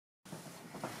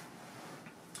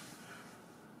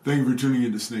Thank you for tuning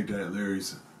in to Snake Diet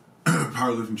Larry's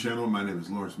powerlifting channel. My name is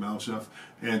Lawrence Malcheff,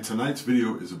 and tonight's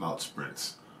video is about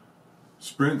sprints.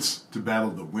 Sprints to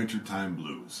battle the wintertime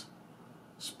blues.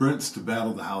 Sprints to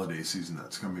battle the holiday season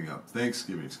that's coming up.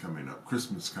 Thanksgiving's coming up.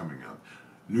 Christmas coming up.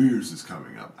 New Year's is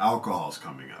coming up. Alcohol's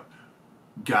coming up.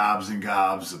 Gobs and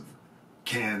gobs of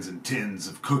cans and tins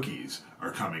of cookies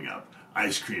are coming up.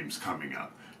 Ice cream's coming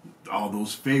up. All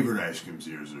those favorite ice creams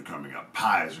of yours are coming up.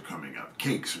 Pies are coming up.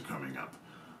 Cakes are coming up.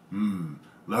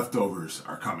 Leftovers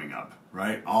are coming up,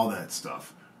 right? All that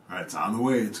stuff. All right, it's on the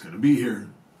way. It's going to be here.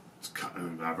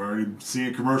 I've already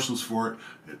seen commercials for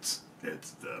it.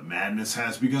 The madness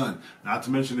has begun. Not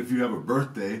to mention if you have a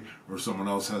birthday or someone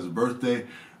else has a birthday,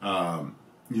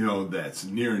 you know, that's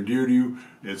near and dear to you,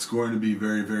 it's going to be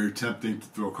very, very tempting to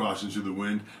throw caution to the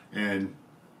wind and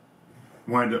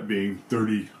wind up being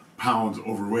 30 pounds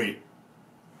overweight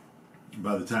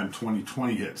by the time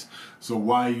 2020 hits. So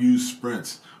why use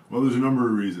sprints? Well, there's a number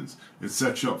of reasons. It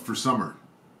sets you up for summer.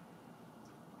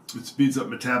 It speeds up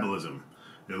metabolism.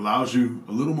 It allows you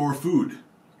a little more food.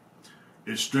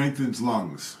 It strengthens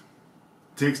lungs.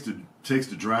 Takes the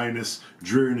dryness,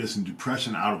 dreariness, and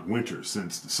depression out of winter,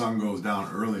 since the sun goes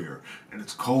down earlier and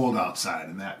it's cold outside,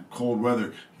 and that cold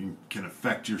weather can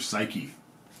affect your psyche.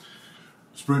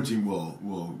 Sprinting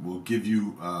will give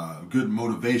you good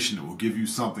motivation. It will give you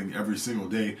something every single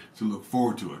day to look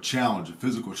forward to, a challenge, a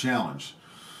physical challenge.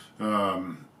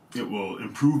 It will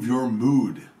improve your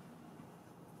mood.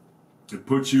 It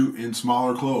puts you in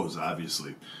smaller clothes,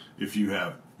 obviously, if you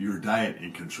have your diet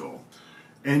in control.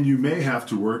 And you may have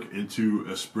to work into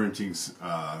a sprinting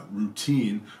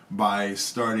routine by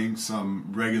starting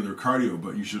some regular cardio,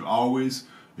 but you should always,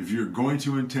 if you're going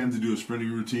to intend to do a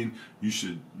sprinting routine, you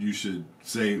should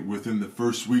say within the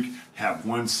first week, have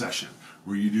one session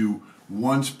where you do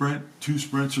one sprint, 2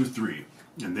 sprints, or 3.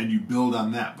 And then you build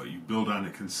on that, but you build on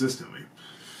it consistently.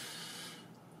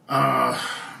 You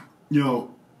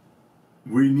know,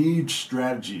 we need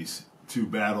strategies to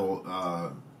battle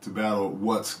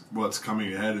what's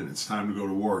coming ahead, and it's time to go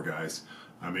to war, guys.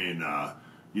 I mean,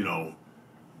 you know,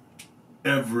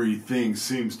 everything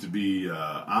seems to be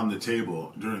on the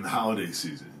table during the holiday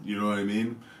season. You know what I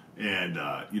mean? And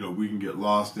you know, we can get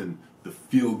lost in the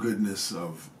feel-goodness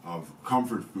of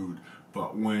comfort food,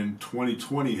 but when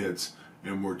 2020 hits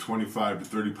and we're 25 to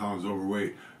 30 pounds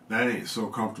overweight, that ain't so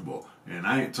comfortable. And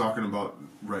I ain't talking about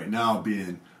right now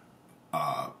being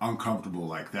uncomfortable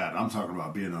like that. I'm talking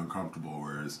about being uncomfortable,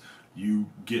 whereas you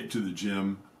get to the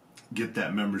gym, get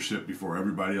that membership before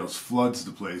everybody else floods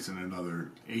the place in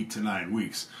another 8 to 9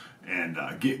 weeks, and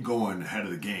get going ahead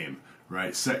of the game,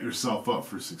 right? Set yourself up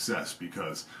for success,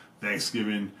 because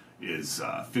Thanksgiving is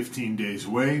 15 days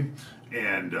away,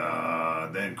 and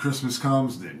then Christmas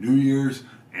comes, then New Year's,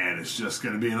 and it's just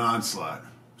going to be an onslaught.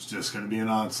 It's just going to be an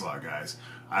onslaught, guys.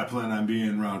 I plan on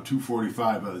being around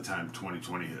 245 by the time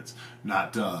 2020 hits,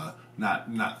 not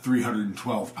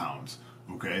 312 pounds.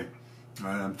 Okay,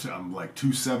 I'm like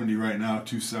 270 right now,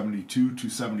 272,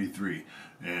 273,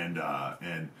 and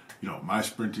you know, my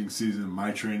sprinting season,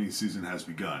 my training season has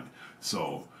begun.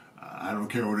 So I don't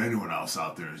care what anyone else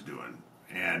out there is doing.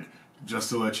 And just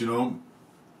to let you know,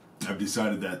 I've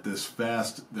decided that this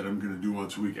fast that I'm going to do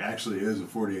once a week actually is a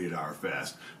 48-hour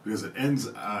fast, because it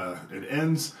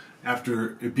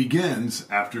begins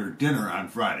after dinner on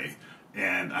Friday,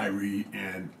 and I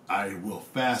will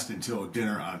fast until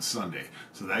dinner on Sunday.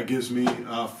 So that gives me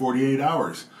 48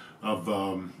 hours of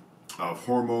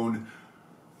hormone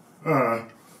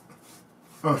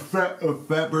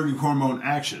fat burning hormone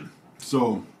action.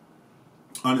 So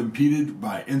unimpeded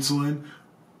by insulin,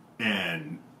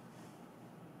 and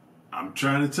I'm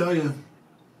trying to tell you,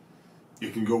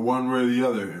 it can go one way or the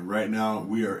other, and right now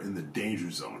we are in the danger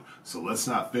zone. So let's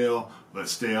not fail.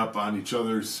 Let's stay up on each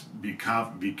other's. Be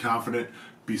confident.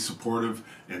 Be supportive.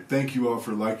 And thank you all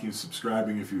for liking and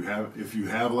subscribing. If you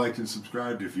have liked and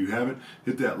subscribed, if you haven't,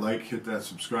 hit that like, hit that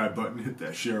subscribe button, hit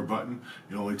that share button.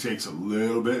 It only takes a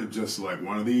little bit, just like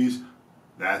one of these.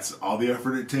 That's all the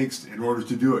effort it takes in order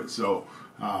to do it. So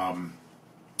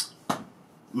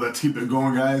let's keep it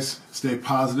going, guys. Stay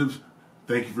positive.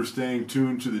 Thank you for staying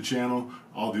tuned to the channel.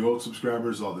 All the old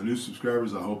subscribers, all the new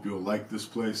subscribers, I hope you'll like this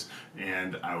place,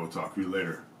 and I will talk to you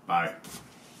later. Bye.